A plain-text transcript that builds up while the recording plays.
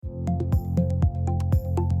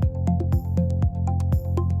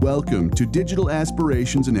Welcome to Digital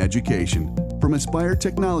Aspirations in Education from Aspire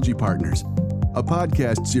Technology Partners, a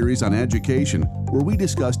podcast series on education where we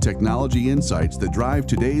discuss technology insights that drive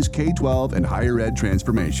today's K-12 and higher ed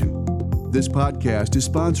transformation. This podcast is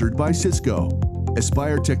sponsored by Cisco.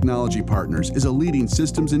 Aspire Technology Partners is a leading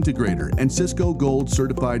systems integrator and Cisco Gold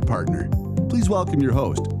certified partner. Please welcome your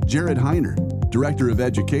host, Jared Heiner, Director of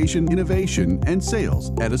Education, Innovation, and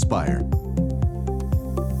Sales at Aspire.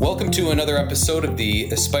 Welcome to another episode of the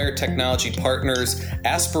Aspire Technology Partners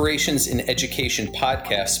Aspirations in Education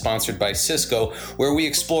podcast, sponsored by Cisco, where we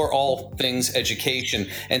explore all things education.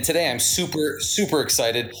 And today I'm super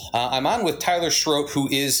excited. I'm on with Tyler Schrodt, who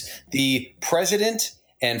is the president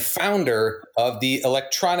and founder of the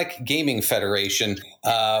Electronic Gaming Federation,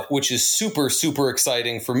 which is super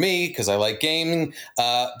exciting for me because I like gaming.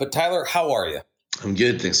 But Tyler, how are you? I'm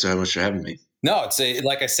good. Thanks so much for having me. No,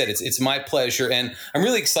 like I said, it's my pleasure, and I'm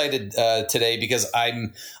really excited today because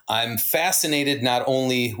I'm fascinated not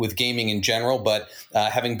only with gaming in general, but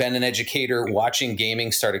having been an educator, watching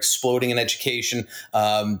gaming start exploding in education,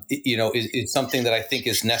 it's something that I think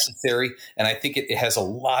is necessary, and I think it has a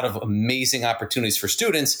lot of amazing opportunities for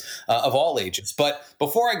students of all ages. But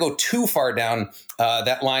before I go too far down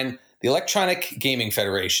that line, the Electronic Gaming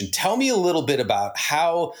Federation. Tell me a little bit about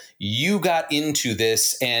how you got into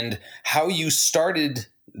this and how you started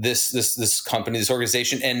this company, this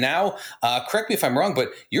organization. And now, correct me if I'm wrong, but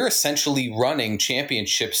you're essentially running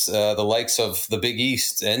championships, the likes of the Big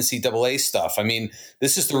East, NCAA stuff. I mean,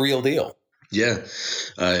 this is the real deal. Yeah,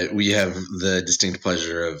 we have the distinct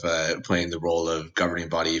pleasure of playing the role of governing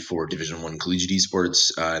body for Division-1 Collegiate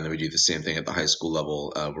Esports, and then we do the same thing at the high school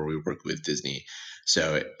level where we work with Disney.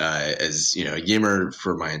 So as you know, a gamer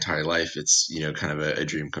for my entire life, it's kind of a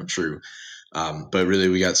dream come true. But really,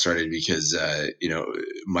 we got started because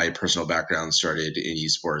my personal background started in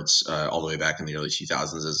esports all the way back in the early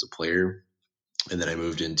 2000s as a player, and then I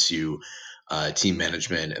moved into team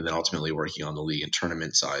management, and then ultimately working on the league and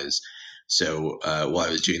tournament size. So while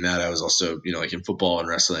I was doing that, I was also, like in football and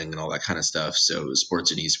wrestling and all that kind of stuff. So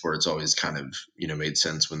sports and esports always kind of, made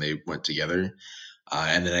sense when they went together.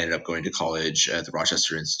 And then I ended up going to college at the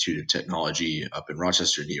Rochester Institute of Technology up in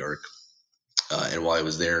Rochester, New York. And while I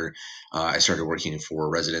was there, I started working for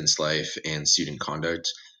residence life and student conduct.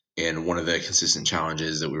 And one of the consistent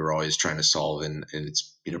challenges that we were always trying to solve, and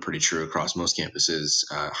it's pretty true across most campuses,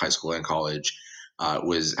 high school and college,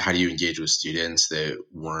 was how do you engage with students that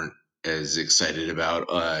weren't as excited about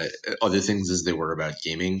other things as they were about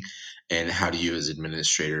gaming, and how do you as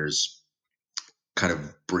administrators kind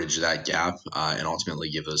of bridge that gap and ultimately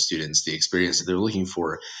give those students the experience that they're looking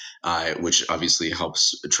for, which obviously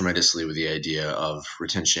helps tremendously with the idea of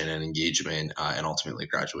retention and engagement and ultimately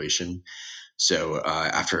graduation. So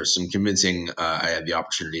after some convincing, I had the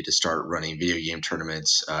opportunity to start running video game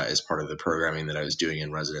tournaments as part of the programming that I was doing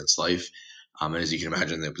in residence life. And as you can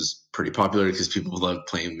imagine, that was pretty popular because people loved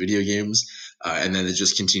playing video games. And then it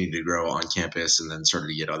just continued to grow on campus and then started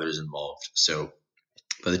to get others involved. So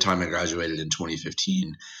by the time I graduated in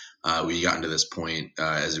 2015, we got into this point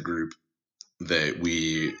as a group that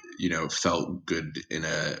we,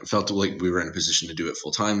 felt like we were in a position to do it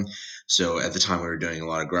full time. So at the time we were doing a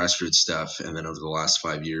lot of grassroots stuff. And then over the last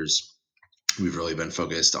 5 years, we've really been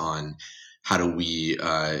focused on how do we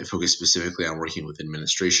focus specifically on working with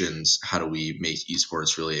administrations? How do we make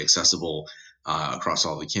esports really accessible across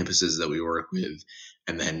all the campuses that we work with?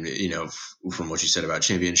 And then, from what you said about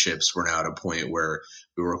championships, we're now at a point where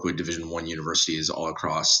we work with Division-1 universities all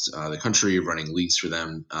across the country, running leagues for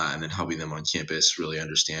them, and then helping them on campus really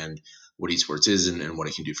understand what esports is and what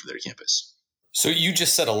it can do for their campus. So you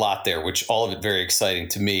just said a lot there, which all of it very exciting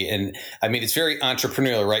to me. And I mean, it's very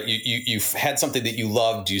entrepreneurial, right? You've had something that you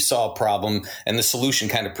loved, you saw a problem, and the solution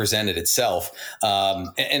kind of presented itself.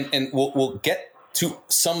 And we'll get to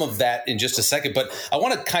some of that in just a second. But I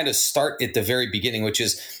want to kind of start at the very beginning, which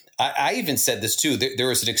is, I even said this too, there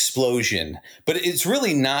was an explosion, but it's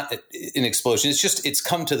really not an explosion. It's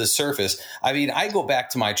come to the surface. I mean, I go back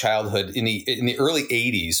to my childhood in the early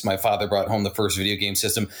 80s. My father brought home the first video game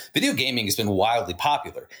system. Video gaming has been wildly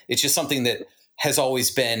popular. It's just something that has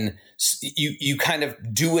always been, you kind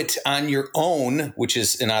of do it on your own, which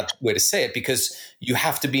is an odd way to say it because you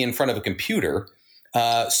have to be in front of a computer.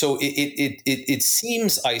 So it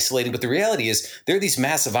seems isolating, but the reality is there are these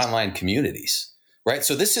massive online communities. Right.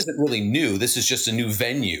 So this isn't really new. This is just a new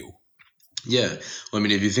venue. Yeah. Well, I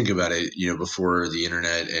mean, if you think about it, before the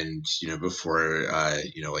internet and, before,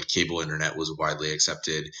 like cable internet was widely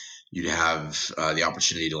accepted, you'd have the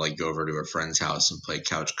opportunity to like go over to a friend's house and play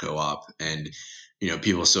couch co-op. And,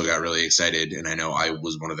 people still got really excited. And I know I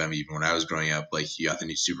was one of them even when I was growing up. Like, you got the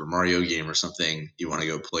new Super Mario game or something, you want to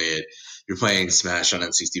go play it. You're playing Smash on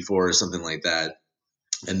N64 or something like that.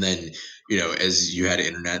 And then, as you had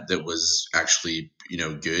internet that was actually,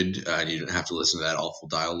 good, and you didn't have to listen to that awful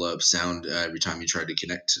dial-up sound every time you tried to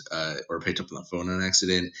connect or picked up on the phone on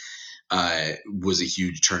accident, was a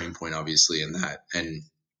huge turning point, obviously, in that. And,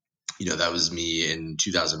 that was me in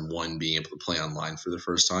 2001 being able to play online for the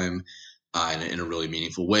first time in a really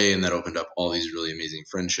meaningful way. And that opened up all these really amazing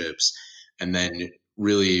friendships. And then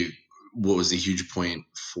really what was the huge point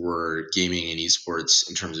for gaming and esports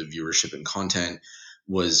in terms of viewership and content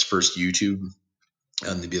was first YouTube,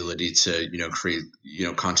 and the ability to create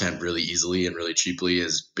content really easily and really cheaply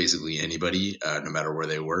as basically anybody, no matter where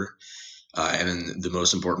they were. And then the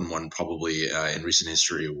most important one probably in recent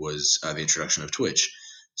history was the introduction of Twitch.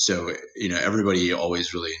 So, everybody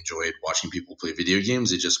always really enjoyed watching people play video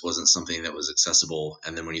games. It just wasn't something that was accessible.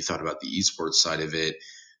 And then when you thought about the esports side of it,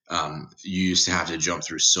 you used to have to jump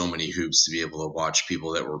through so many hoops to be able to watch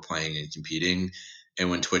people that were playing and competing. And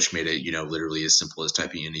when Twitch made it, literally as simple as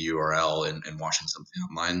typing in a URL and watching something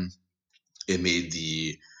online, it made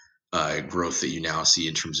the growth that you now see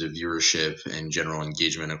in terms of viewership and general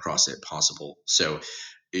engagement across it possible. So,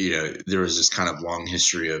 there was this kind of long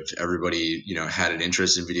history of everybody, had an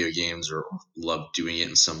interest in video games or loved doing it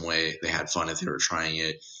in some way. They had fun if they were trying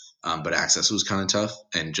it. But access was kind of tough.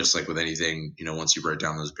 And just like with anything, once you break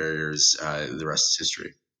down those barriers, the rest is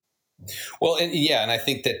history. Well, and I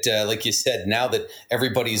think that, like you said, now that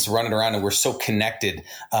everybody's running around and we're so connected,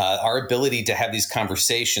 our ability to have these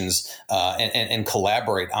conversations and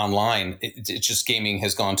collaborate online, it's just gaming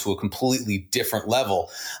has gone to a completely different level.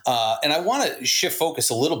 And I want to shift focus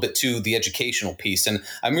a little bit to the educational piece. And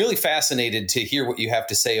I'm really fascinated to hear what you have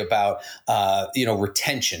to say about,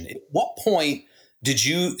 retention. At what point did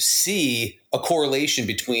you see a correlation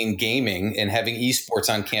between gaming and having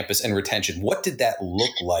esports on campus and retention? What did that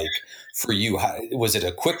look like for you? Was it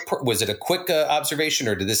a quick observation,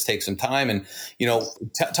 or did this take some time? And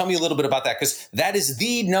tell me a little bit about that, because that is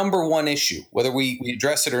the number one issue, whether we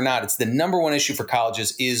address it or not. It's the number one issue for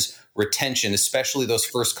colleges is retention, especially those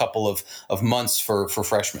first couple of months for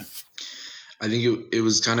freshmen. I think it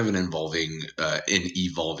was kind of an evolving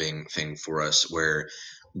thing for us, where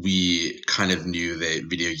we kind of knew that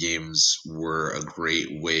video games were a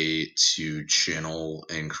great way to channel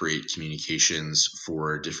and create communications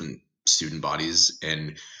for different student bodies.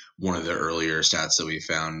 And one of the earlier stats that we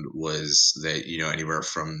found was that, anywhere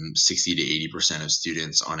from 60 to 80% of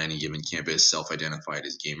students on any given campus self-identified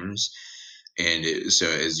as gamers. And so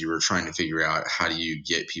as you were trying to figure out how do you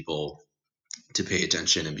get people to pay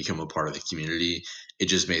attention and become a part of the community, it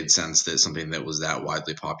just made sense that something that was that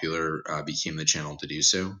widely popular became the channel to do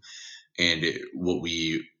so. And what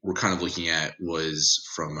we were kind of looking at was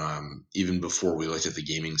from even before we looked at the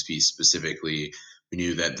gaming piece specifically, we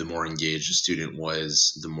knew that the more engaged a student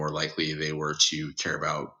was, the more likely they were to care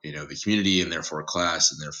about, the community and therefore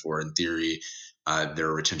class, and therefore in theory,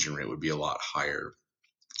 their retention rate would be a lot higher.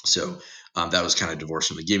 So that was kind of divorced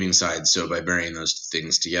from the gaming side. So by marrying those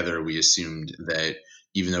things together, we assumed that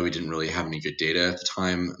even though we didn't really have any good data at the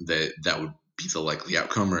time, that would be the likely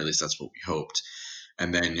outcome, or at least that's what we hoped.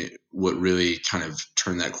 And then what really kind of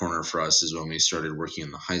turned that corner for us is when we started working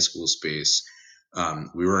in the high school space.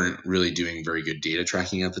 We weren't really doing very good data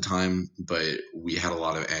tracking at the time, but we had a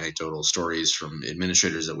lot of anecdotal stories from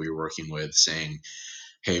administrators that we were working with saying,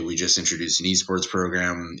 hey, we just introduced an esports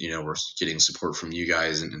program. We're getting support from you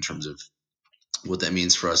guys in terms of what that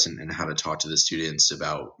means for us and how to talk to the students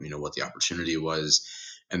about, what the opportunity was.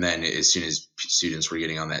 And then as soon as students were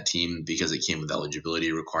getting on that team, because it came with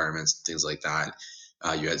eligibility requirements and things like that,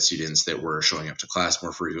 you had students that were showing up to class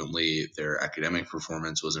more frequently. Their academic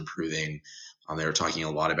performance was improving. They were talking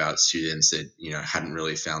a lot about students that, hadn't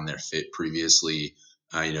really found their fit previously,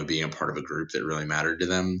 being a part of a group that really mattered to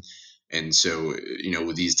them. And so,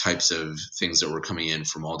 with these types of things that were coming in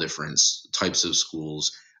from all different types of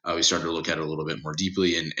schools, we started to look at it a little bit more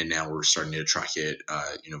deeply, and now we're starting to track it,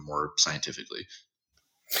 more scientifically.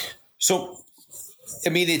 So, I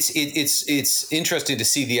mean, it's interesting to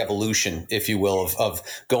see the evolution, if you will, of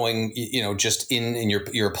going, just in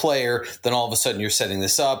you're a player, then all of a sudden you're setting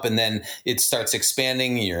this up, and then it starts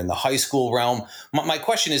expanding. You're in the high school realm. My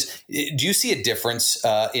question is, do you see a difference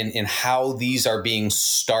in how these are being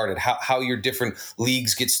started, how your different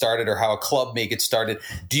leagues get started, or how a club may get started?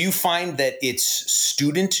 Do you find that it's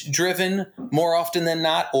student driven more often than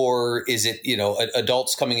not, or is it,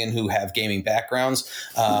 adults coming in who have gaming backgrounds?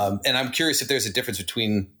 And I'm curious if there's a difference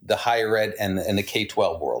between the higher ed and the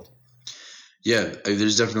K-12 world. Yeah,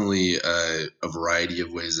 there's definitely a variety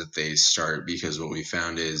of ways that they start, because what we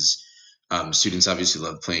found is students obviously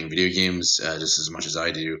love playing video games just as much as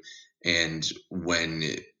I do. And when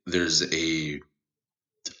there's a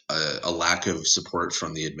lack of support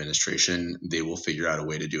from the administration, they will figure out a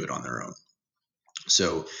way to do it on their own.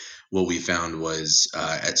 So what we found was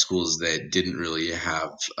at schools that didn't really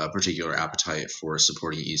have a particular appetite for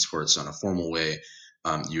supporting esports on a formal way,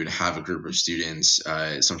 you would have a group of students,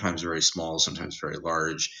 sometimes very small, sometimes very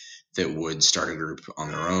large, that would start a group on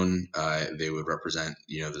their own. They would represent,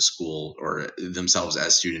 the school or themselves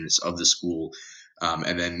as students of the school,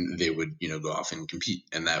 and then they would, go off and compete.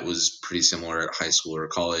 And that was pretty similar at high school or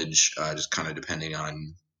college, just kind of depending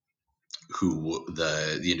on who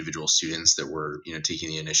the individual students that were taking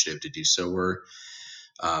the initiative to do so were.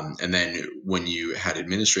 And then when you had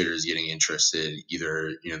administrators getting interested,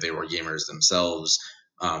 either they were gamers themselves,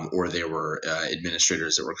 or they were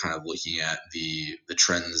administrators that were kind of looking at the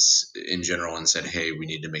trends in general and said, hey, we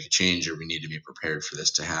need to make a change, or we need to be prepared for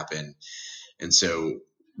this to happen. And so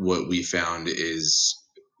what we found is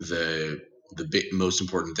the most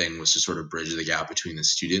important thing was to sort of bridge the gap between the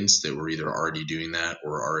students that were either already doing that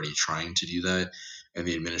or already trying to do that, and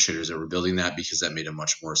the administrators that were building that, because that made a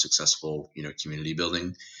much more successful, community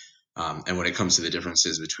building. And when it comes to the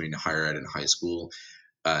differences between higher ed and high school,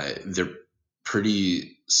 they're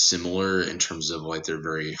pretty similar in terms of like their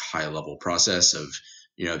very high level process of,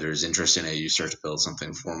 there's interest in it, you start to build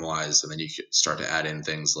something formalized, and then you start to add in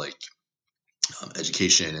things like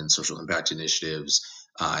education and social impact initiatives,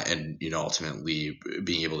 and ultimately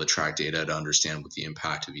being able to track data to understand what the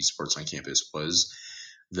impact of esports on campus was.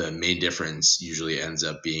 The main difference usually ends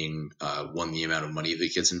up being one, the amount of money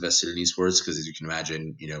that gets invested in esports, because as you can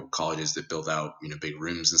imagine, colleges that build out big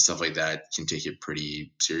rooms and stuff like that can take it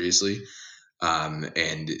pretty seriously.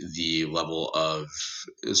 And the level of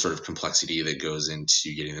sort of complexity that goes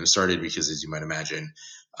into getting them started, because as you might imagine,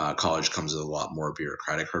 college comes with a lot more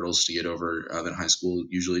bureaucratic hurdles to get over than high school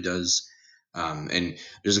usually does. And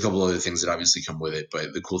there's a couple other things that obviously come with it,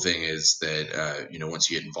 but the cool thing is that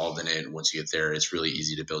once you get involved in it, once you get there, it's really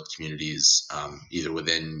easy to build communities, either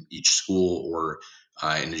within each school or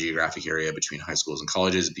in the geographic area between high schools and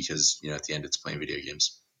colleges, because at the end it's playing video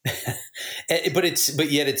games.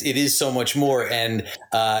 but yet it is so much more. And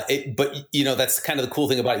that's kind of the cool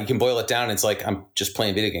thing about it. You can boil it down. It's like, I'm just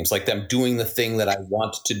playing video games, like I'm doing the thing that I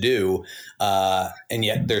want to do. And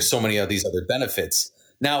yet there's so many of these other benefits.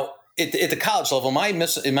 Now, at the college level, my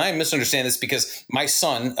misunderstanding this, because my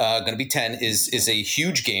son, going to be 10, is a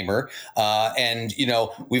huge gamer, and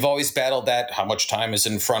we've always battled that, how much time is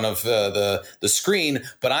in front of the screen.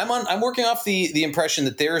 But I'm working off the impression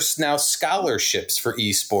that there's now scholarships for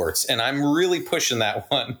esports, and I'm really pushing that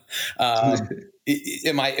one.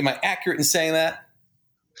 Am I accurate in saying that?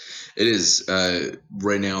 It is.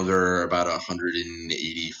 Right now, there are about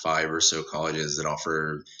 185 or so colleges that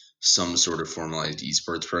offer some sort of formalized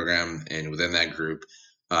esports program. And within that group,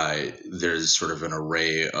 there's sort of an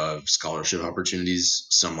array of scholarship opportunities.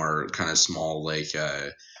 Some are kind of small, like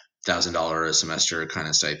 $1,000 a semester kind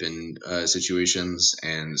of stipend situations.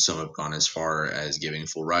 And some have gone as far as giving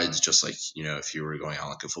full rides, just like, if you were going on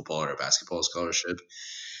like a football or a basketball scholarship.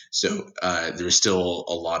 So there's still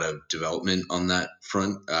a lot of development on that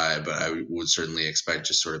front, but I would certainly expect,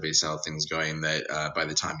 just sort of based on how things going, that by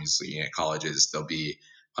the time he's looking at colleges, there'll be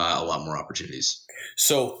a lot more opportunities.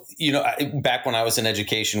 So, back when I was in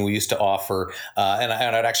education, we used to offer, and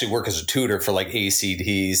I'd actually work as a tutor for like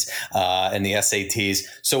ACTs and the SATs.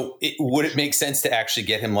 So would it make sense to actually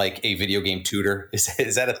get him like a video game tutor?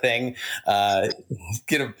 Is that a thing?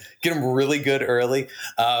 Get him really good early.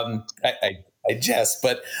 I jest,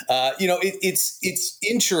 but it's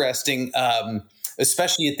interesting,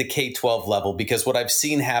 especially at the K-12 level, because what I've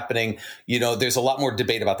seen happening, there's a lot more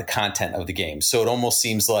debate about the content of the game. So it almost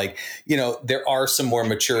seems like, there are some more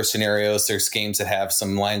mature scenarios. There's games that have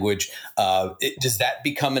some language. Does that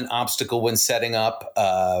become an obstacle when setting up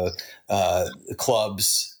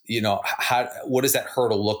clubs? What does that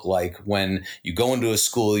hurdle look like when you go into a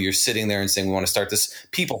school, you're sitting there and saying, we want to start this?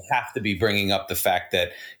 People have to be bringing up the fact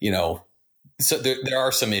that, so there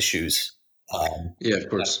are some issues. Yeah, of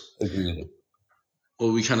course.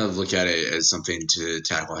 Well, we kind of look at it as something to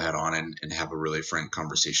tackle head on and have a really frank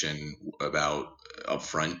conversation about up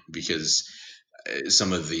front, because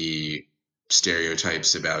some of the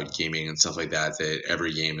stereotypes about gaming and stuff like that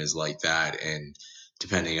every game is like that. And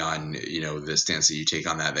depending on, the stance that you take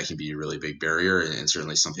on that can be a really big barrier, and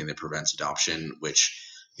certainly something that prevents adoption, which,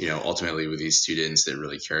 ultimately with these students that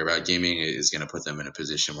really care about gaming, is going to put them in a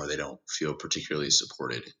position where they don't feel particularly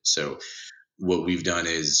supported. So what we've done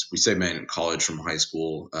is we segment college from high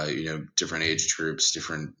school, different age groups,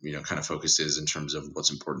 different, kind of focuses in terms of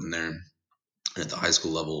what's important there. And at the high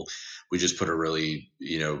school level, we just put a really,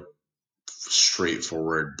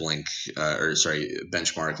 straightforward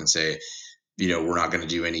benchmark and say, we're not going to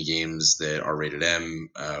do any games that are rated M.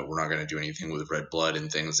 We're not going to do anything with red blood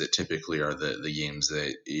and things that typically are the games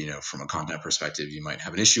that, from a content perspective, you might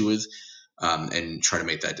have an issue with, and try to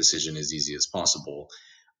make that decision as easy as possible.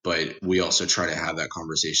 But we also try to have that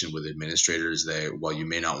conversation with administrators that while you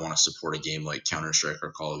may not want to support a game like Counter-Strike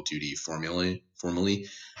or Call of Duty formally,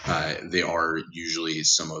 they are usually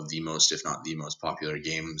some of the most, if not the most popular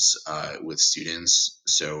games with students.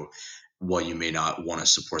 So while you may not want to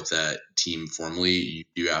support that team formally, you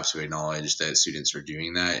do have to acknowledge that students are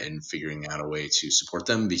doing that and figuring out a way to support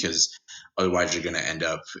them, because otherwise you're going to end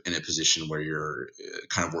up in a position where you're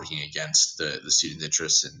kind of working against the student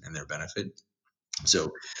interests and their benefit.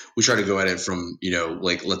 So we try to go at it from,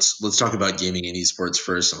 let's talk about gaming and esports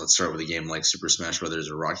first, and let's start with a game like Super Smash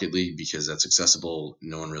Brothers or Rocket League, because that's accessible.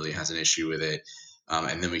 No one really has an issue with it.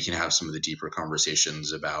 And then we can have some of the deeper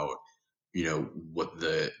conversations about, what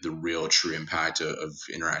the real true impact of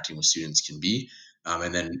interacting with students can be.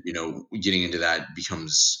 And then, getting into that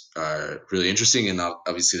becomes really interesting. And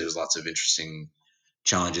obviously there's lots of interesting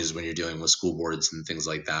challenges when you're dealing with school boards and things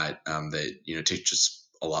like that, that, take just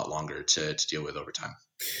a lot longer to deal with over time.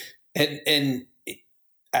 And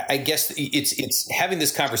I guess it's having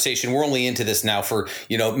this conversation. We're only into this now for,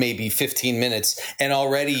 maybe 15 minutes, and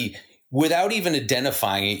already without even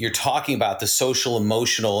identifying it, you're talking about the social,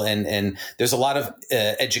 emotional, and there's a lot of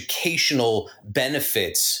educational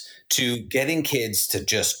benefits to getting kids to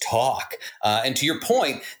just talk. And to your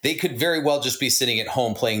point, they could very well just be sitting at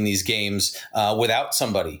home playing these games without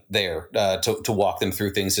somebody there to walk them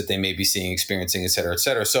through things that they may be seeing, experiencing, et cetera, et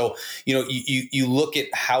cetera. So, you look at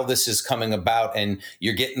how this is coming about, and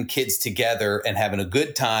you're getting kids together and having a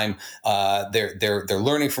good time. They're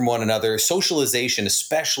learning from one another. Socialization,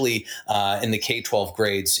 especially in the K-12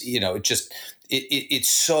 grades, it's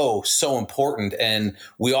so important. And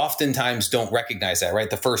we oftentimes don't recognize that, right?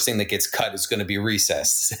 The first thing that gets cut is going to be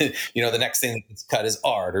recess. The next thing that gets cut is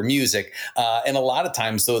art or music. And a lot of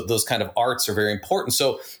times those kind of arts are very important.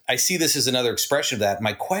 So I see this as another expression of that.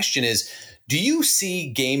 My question is, do you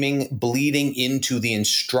see gaming bleeding into the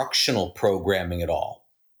instructional programming at all?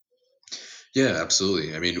 Yeah,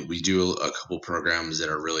 absolutely. I mean, we do a couple programs that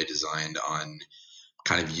are really designed on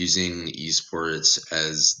kind of using esports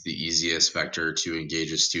as the easiest vector to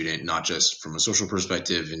engage a student, not just from a social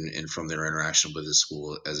perspective and from their interaction with the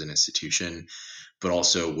school as an institution, but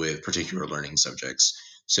also with particular learning subjects.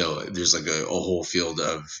 So there's like a whole field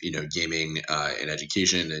of, gaming and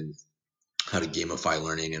education and how to gamify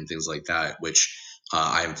learning and things like that, which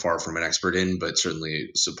I am far from an expert in, but certainly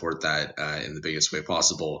support that in the biggest way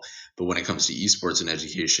possible. But when it comes to esports and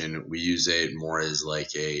education, we use it more as like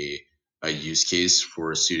a use case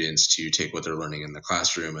for students to take what they're learning in the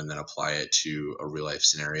classroom and then apply it to a real life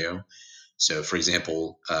scenario. So, for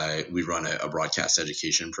example, we run a broadcast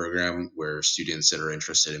education program where students that are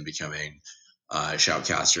interested in becoming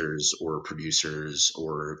shoutcasters or producers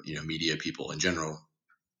or media people in general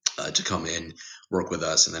to come in, work with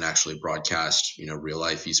us, and then actually broadcast real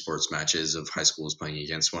life esports matches of high schools playing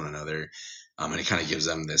against one another. And it kind of gives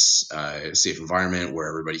them this safe environment where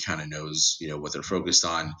everybody kind of knows, what they're focused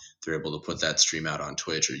on. They're able to put that stream out on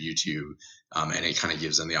Twitch or YouTube, and it kind of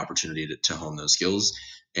gives them the opportunity to hone those skills.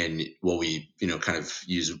 And while we, kind of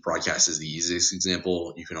use broadcast as the easiest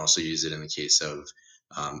example, you can also use it in the case of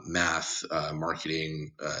math,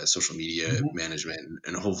 marketing, social media management,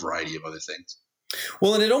 and a whole variety of other things.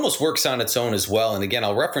 Well, and it almost works on its own as well. And again,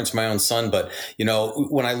 I'll reference my own son, but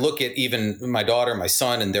when I look at even my daughter, my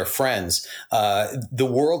son, and their friends, the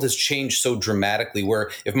world has changed so dramatically.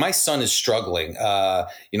 Where if my son is struggling,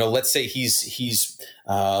 let's say he's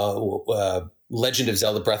Legend of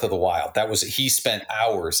Zelda Breath of the Wild. He spent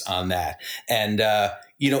hours on that. And,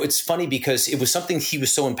 it's funny because it was something he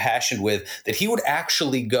was so impassioned with that he would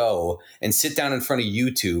actually go and sit down in front of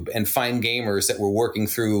YouTube and find gamers that were working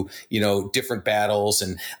through, different battles.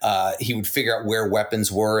 And he would figure out where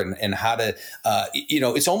weapons were and how to,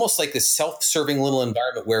 it's almost like this self-serving little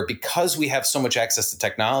environment where, because we have so much access to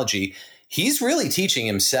technology, he's really teaching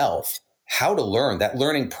himself how to learn. That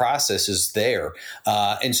learning process is there.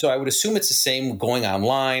 And so I would assume it's the same going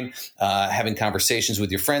online, having conversations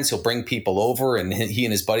with your friends. He'll bring people over and he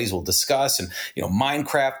and his buddies will discuss. And,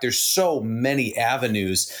 Minecraft, there's so many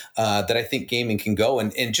avenues that I think gaming can go.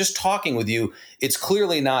 And just talking with you, it's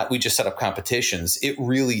clearly not, we just set up competitions. It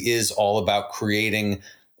really is all about creating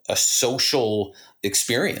a social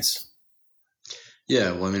experience.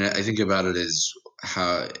 Yeah, well, I mean, I think about it as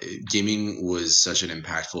how gaming was such an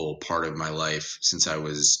impactful part of my life since I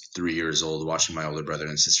was 3 years old, watching my older brother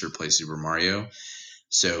and sister play Super Mario.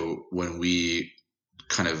 So when we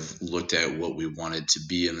kind of looked at what we wanted to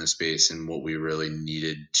be in the space and what we really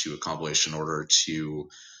needed to accomplish in order to,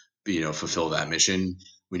 fulfill that mission,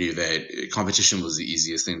 we knew that competition was the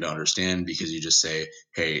easiest thing to understand because you just say,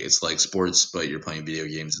 hey, it's like sports, but you're playing video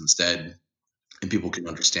games instead, and people can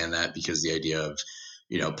understand that because the idea of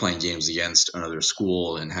playing games against another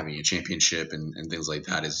school and having a championship and things like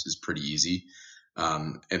that is pretty easy.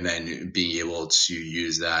 And then being able to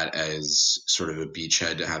use that as sort of a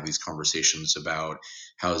beachhead to have these conversations about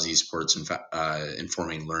how is esports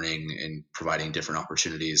informing learning and providing different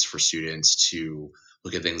opportunities for students to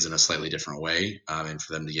look at things in a slightly different way, and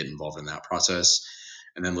for them to get involved in that process.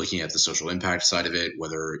 And then looking at the social impact side of it,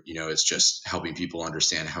 whether it's just helping people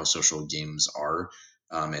understand how social games are,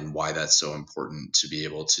 and why that's so important to be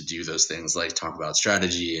able to do those things like talk about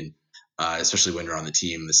strategy and especially when you're on the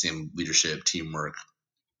team, the same leadership, teamwork,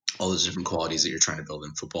 all those different qualities that you're trying to build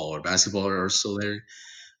in football or basketball are still there.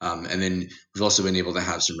 And then we've also been able to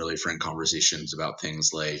have some really frank conversations about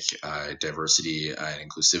things like diversity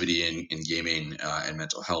and inclusivity in gaming, and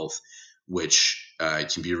mental health, which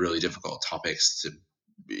can be really difficult topics to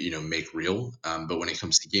make real. But when it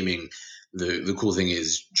comes to gaming, the cool thing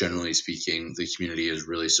is, generally speaking, the community is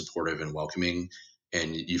really supportive and welcoming.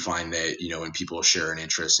 And you find that when people share an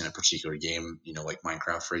interest in a particular game, like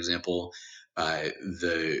Minecraft, for example,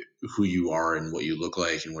 the who you are and what you look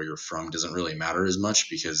like and where you're from doesn't really matter as much,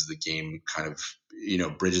 because the game kind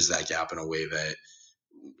of bridges that gap in a way that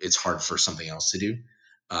it's hard for something else to do.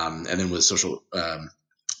 And then with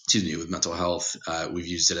with mental health, we've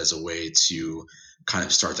used it as a way to kind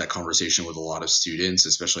of start that conversation with a lot of students,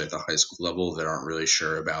 especially at the high school level, that aren't really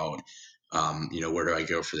sure about, where do I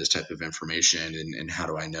go for this type of information, and how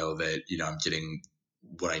do I know that, I'm getting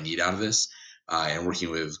what I need out of this. And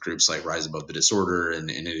working with groups like Rise Above the Disorder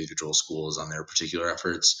and individual schools on their particular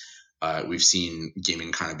efforts, we've seen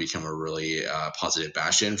gaming kind of become a really positive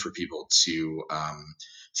bastion for people to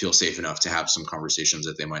feel safe enough to have some conversations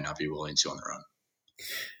that they might not be willing to on their own.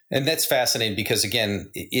 And that's fascinating because,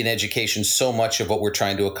 again, in education, so much of what we're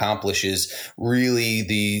trying to accomplish is really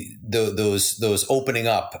those opening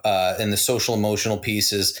up and the social emotional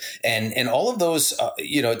pieces and all of those.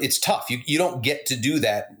 It's tough. You don't get to do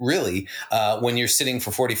that really when you're sitting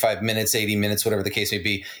for 45 minutes, 80 minutes, whatever the case may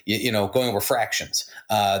be. Going over fractions.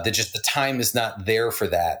 The time is not there for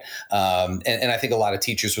that. And I think a lot of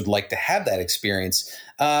teachers would like to have that experience.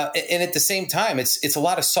 And at the same time, it's a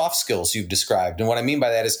lot of soft skills you've described. And what I mean by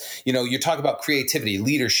that is, you're talking about creativity,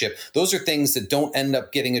 leadership. Those are things that don't end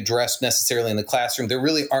up getting addressed necessarily in the classroom. There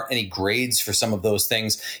really aren't any grades for some of those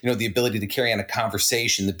things. The ability to carry on a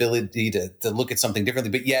conversation, the ability to look at something differently,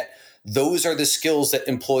 but yet those are the skills that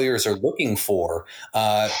employers are looking for.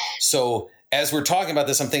 So as we're talking about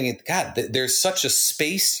this, I'm thinking, God, there's such a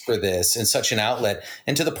space for this and such an outlet.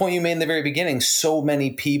 And to the point you made in the very beginning, so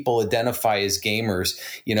many people identify as gamers,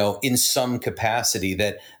 in some capacity,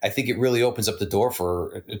 that I think it really opens up the door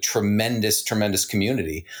for a tremendous, tremendous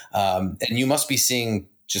community. And you must be seeing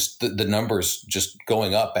just the numbers just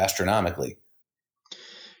going up astronomically.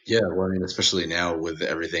 Yeah, well, I mean, especially now with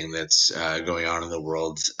everything that's going on in the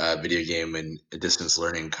world, video game and distance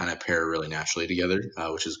learning kind of pair really naturally together,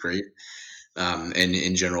 which is great. And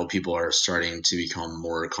in general, people are starting to become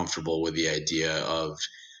more comfortable with the idea of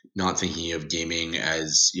not thinking of gaming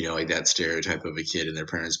as, like that stereotype of a kid in their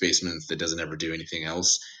parents' basement that doesn't ever do anything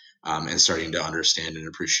else, and starting to understand and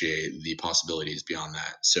appreciate the possibilities beyond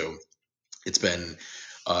that. So it's been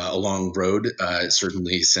a long road,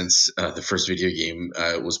 certainly since the first video game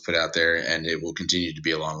was put out there, and it will continue to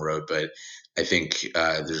be a long road. But I think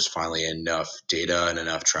there's finally enough data and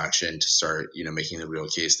enough traction to start, making the real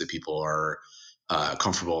case that people are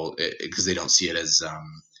comfortable, because they don't see it as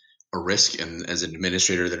a risk. And as an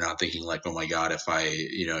administrator, they're not thinking like, oh my God, if I,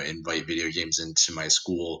 invite video games into my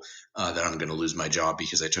school, that I'm going to lose my job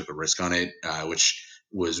because I took a risk on it, which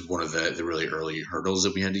was one of the really early hurdles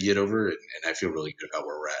that we had to get over. And I feel really good about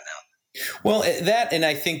where we're at now. Well, that, and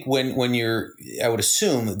I think when you're, I would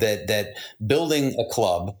assume that building a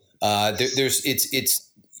club, it's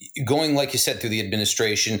going, like you said, through the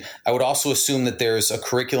administration. I would also assume that there's a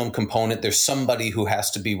curriculum component. There's somebody who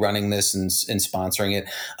has to be running this and sponsoring it,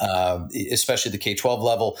 especially the K-12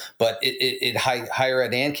 level, but it higher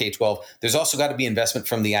ed and K-12. There's also got to be investment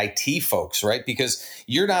from the IT folks, right? Because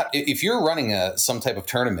if you're running some type of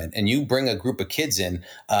tournament and you bring a group of kids in,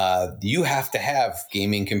 you have to have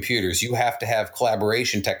gaming computers. You have to have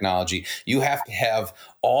collaboration technology. You have to have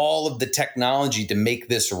all of the technology to make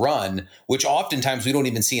this run, which oftentimes we don't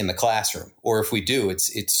even see in the classroom. Or if we do,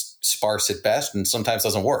 it's sparse at best and sometimes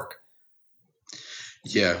doesn't work.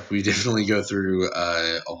 Yeah, we definitely go through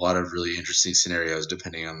a lot of really interesting scenarios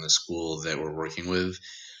depending on the school that we're working with.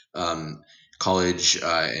 College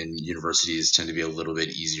and universities tend to be a little bit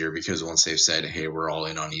easier because once they've said, hey, we're all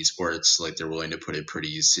in on esports, like they're willing to put a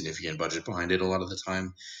pretty significant budget behind it a lot of the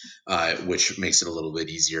time, which makes it a little bit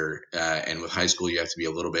easier. And with high school, you have to be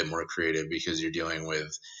a little bit more creative because you're dealing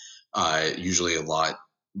with usually a lot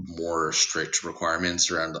more strict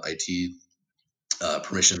requirements around IT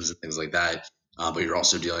permissions and things like that. But you're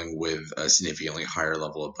also dealing with a significantly higher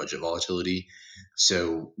level of budget volatility.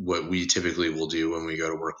 So what we typically will do when we go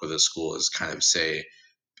to work with a school is kind of say,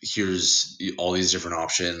 here's all these different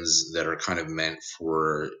options that are kind of meant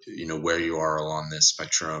for, where you are along this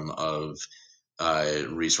spectrum of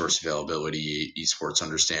resource availability, esports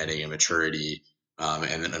understanding and maturity,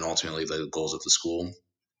 and ultimately the goals of the school.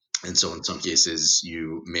 And so in some cases,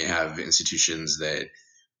 you may have institutions that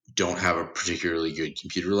don't have a particularly good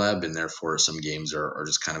computer lab, and therefore some games are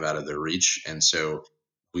just kind of out of their reach. And so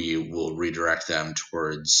we will redirect them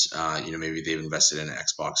towards, maybe they've invested in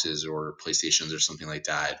Xboxes or PlayStations or something like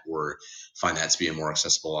that, or find that to be a more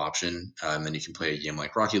accessible option. And then you can play a game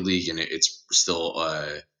like Rocket League, and it's still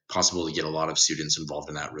possible to get a lot of students involved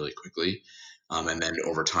in that really quickly. And then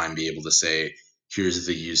over time, be able to say, here's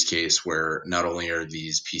the use case where not only are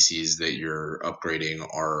these PCs that you're upgrading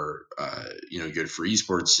are, good for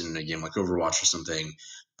esports in a game like Overwatch or something,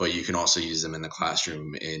 but you can also use them in the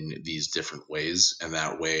classroom in these different ways. And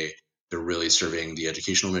that way they're really serving the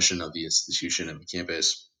educational mission of the institution and the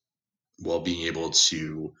campus while being able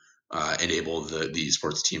to enable the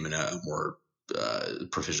esports team in a more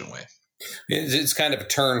proficient way. It's kind of a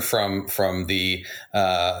turn from the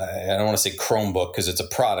I don't want to say Chromebook because it's a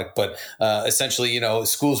product, but essentially,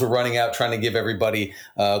 schools were running out trying to give everybody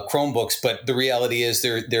Chromebooks. But the reality is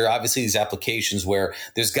there are obviously these applications where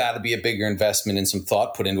there's got to be a bigger investment and some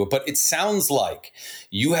thought put into it. But it sounds like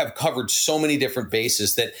you have covered so many different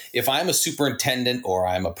bases that if I'm a superintendent or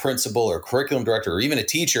I'm a principal or curriculum director or even a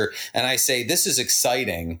teacher, and I say, this is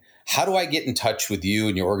exciting, how do I get in touch with you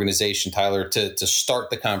and your organization, Tyler, to start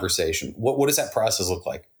the conversation? What does that process look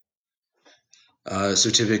like? So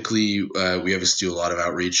typically, we obviously do a lot of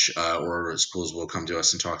outreach, or schools will come to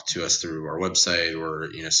us and talk to us through our website,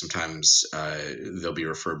 or sometimes they'll be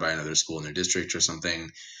referred by another school in their district or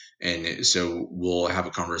something. And so we'll have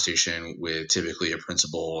a conversation with typically a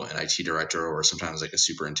principal, an IT director, or sometimes like a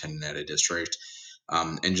superintendent at a district.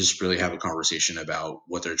 And just really have a conversation about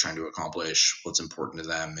what they're trying to accomplish, what's important to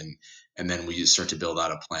them, and then we start to build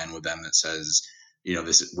out a plan with them that says,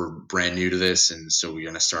 we're brand new to this, and so we're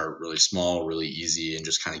going to start really small, really easy, and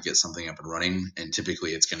just kind of get something up and running. And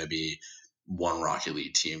typically, it's going to be one Rocket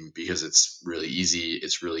League team because it's really easy.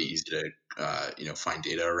 It's really easy to find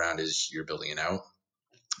data around as you're building it out,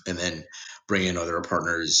 and then bring in other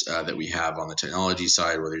partners that we have on the technology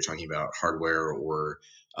side, whether you're talking about hardware or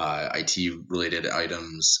IT related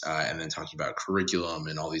items, and then talking about curriculum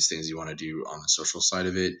and all these things you want to do on the social side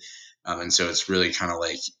of it. And so it's really kind of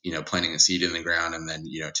like, planting a seed in the ground and then,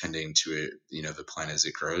 tending to it, the plant as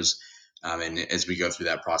it grows. And as we go through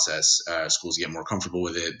that process, schools get more comfortable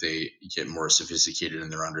with it. They get more sophisticated in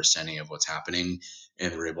their understanding of what's happening,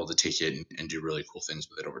 and they're able to take it and do really cool things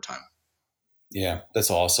with it over time. Yeah, that's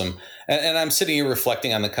awesome. And I'm sitting here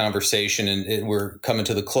reflecting on the conversation, and we're coming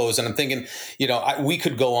to the close. And I'm thinking, we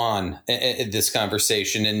could go on in this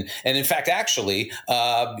conversation. And in fact, actually,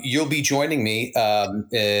 you'll be joining me.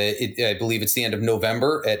 I believe it's the end of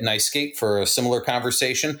November at NICEScape for a similar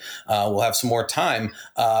conversation. We'll have some more time.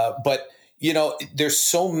 But there's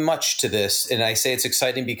so much to this. And I say it's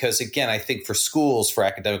exciting because, again, I think for schools, for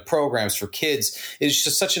academic programs, for kids, it's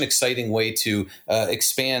just such an exciting way to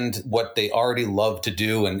expand what they already love to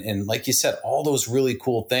do. And like you said, all those really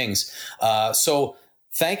cool things. So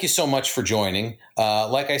thank you so much for joining.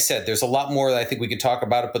 Like I said, there's a lot more that I think we could talk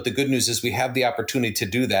about it, but the good news is we have the opportunity to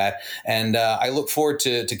do that. And I look forward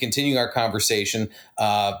to continuing our conversation.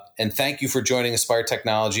 And thank you for joining Aspire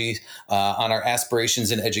Technology on our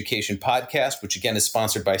Aspirations in Education podcast, which again is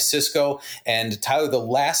sponsored by Cisco. And Tyler, the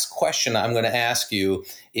last question I'm going to ask you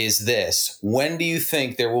is this: when do you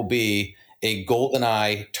think there will be a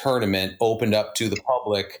GoldenEye tournament opened up to the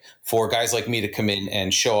public for guys like me to come in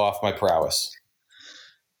and show off my prowess?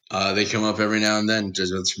 They come up every now and then.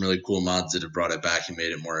 There's been some really cool mods that have brought it back and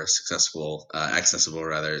made it more accessible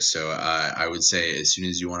rather. So I would say as soon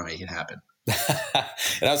as you want to make it happen.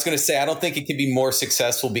 And I was going to say, I don't think it can be more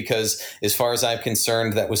successful because as far as I'm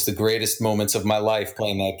concerned, that was the greatest moments of my life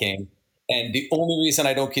playing that game. And the only reason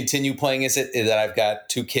I don't continue playing is that I've got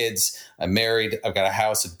 2 kids, I'm married, I've got a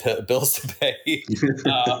house and bills to pay.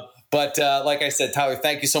 But like I said, Tyler,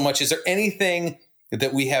 thank you so much. Is there anything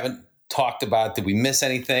that we haven't talked about? Did we miss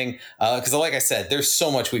anything? Because like I said, there's so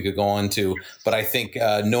much we could go on to, but I think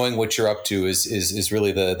knowing what you're up to is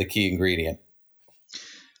really the key ingredient.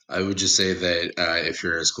 I would just say that if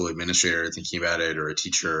you're a school administrator thinking about it, or a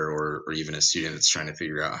teacher, or even a student that's trying to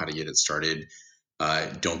figure out how to get it started,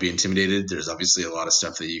 don't be intimidated. There's obviously a lot of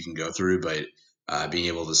stuff that you can go through, but being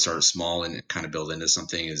able to start small and kind of build into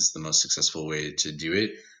something is the most successful way to do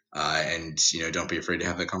it. And don't be afraid to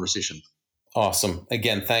have that conversation. Awesome.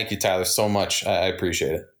 Again, thank you, Tyler, so much. I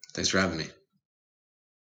appreciate it. Thanks for having me.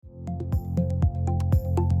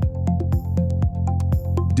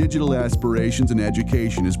 Digital Aspirations in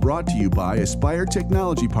Education is brought to you by Aspire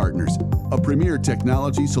Technology Partners, a premier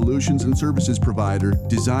technology solutions and services provider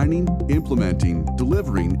designing, implementing,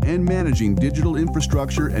 delivering, and managing digital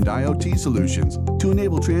infrastructure and IoT solutions to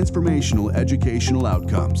enable transformational educational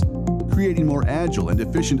outcomes, creating more agile and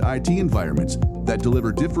efficient IT environments that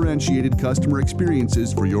deliver differentiated customer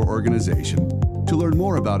experiences for your organization. To learn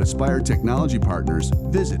more about Aspire Technology Partners,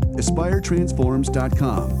 visit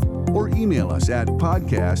aspiretransforms.com or email us at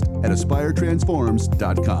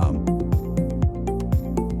podcast@aspiretransforms.com.